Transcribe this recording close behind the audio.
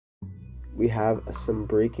we have some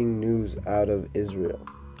breaking news out of Israel,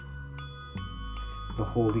 the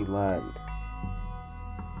Holy Land.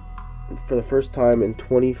 For the first time in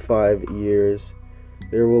 25 years,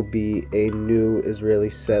 there will be a new Israeli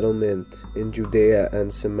settlement in Judea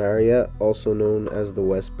and Samaria, also known as the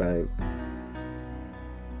West Bank.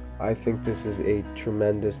 I think this is a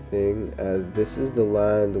tremendous thing, as this is the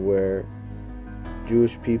land where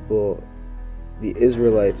Jewish people, the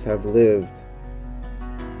Israelites, have lived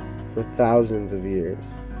for thousands of years.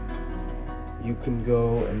 You can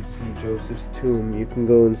go and see Joseph's tomb. You can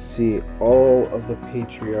go and see all of the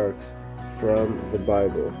patriarchs from the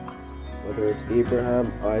Bible, whether it's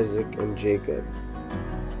Abraham, Isaac, and Jacob,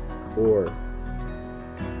 or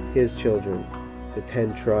his children, the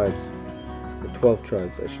 10 tribes, the 12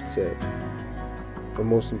 tribes, I should say, but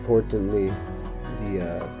most importantly,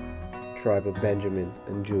 the tribe of Benjamin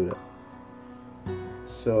and Judah.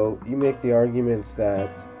 So you make the arguments that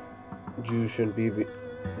Jews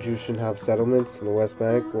shouldn't have settlements in the West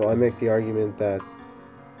Bank. Well, I make the argument that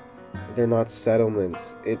they're not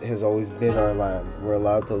settlements. It has always been our land. We're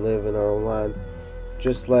allowed to live in our own land,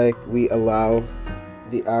 just like we allow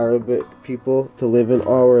the Arabic people to live in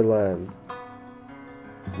our land.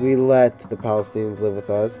 We let the Palestinians live with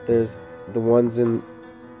us. There's the ones in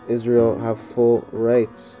Israel have full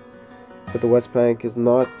rights, but the West Bank is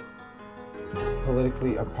not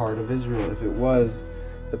politically a part of Israel. If it was,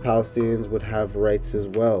 the Palestinians would have rights as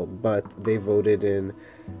well, but they voted in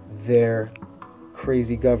their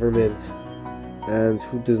crazy government, and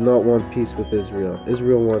who does not want peace with Israel.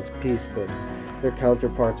 Israel wants peace, but their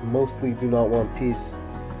counterparts mostly do not want peace.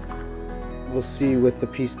 We'll see with the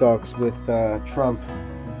peace talks with Trump,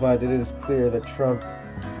 but it is clear that Trump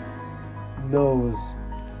knows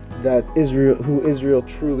that who Israel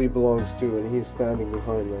truly belongs to, and he's standing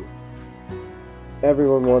behind them.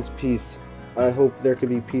 Everyone wants peace. I hope there could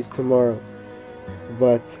be peace tomorrow,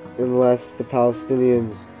 but unless the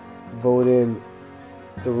Palestinians vote in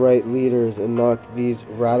the right leaders and not these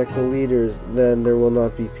radical leaders, then there will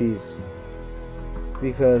not be peace,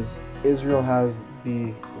 because Israel has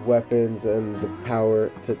the weapons and the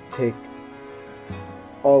power to take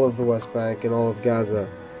all of the West Bank and all of Gaza,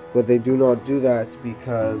 but they do not do that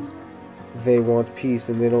because they want peace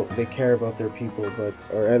and they care about their people, but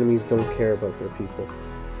our enemies don't care about their people.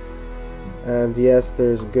 And yes,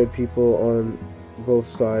 there's good people on both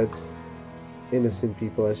sides, innocent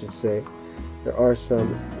people I should say. There are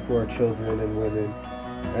some who are children and women,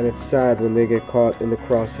 and it's sad when they get caught in the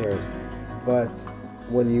crosshairs. But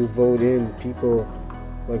when you vote in people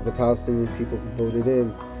like the Palestinian people who voted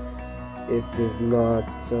in, it is not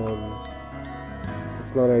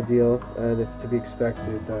it's not ideal, and it's to be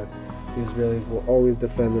expected that the Israelis will always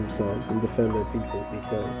defend themselves and defend their people,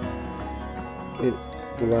 because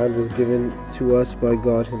the land was given to us by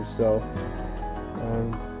God Himself,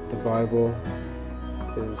 and the Bible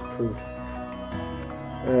is proof.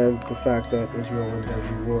 And the fact that Israel wins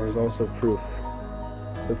every war is also proof.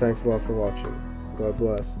 So thanks a lot for watching. God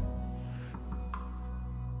bless.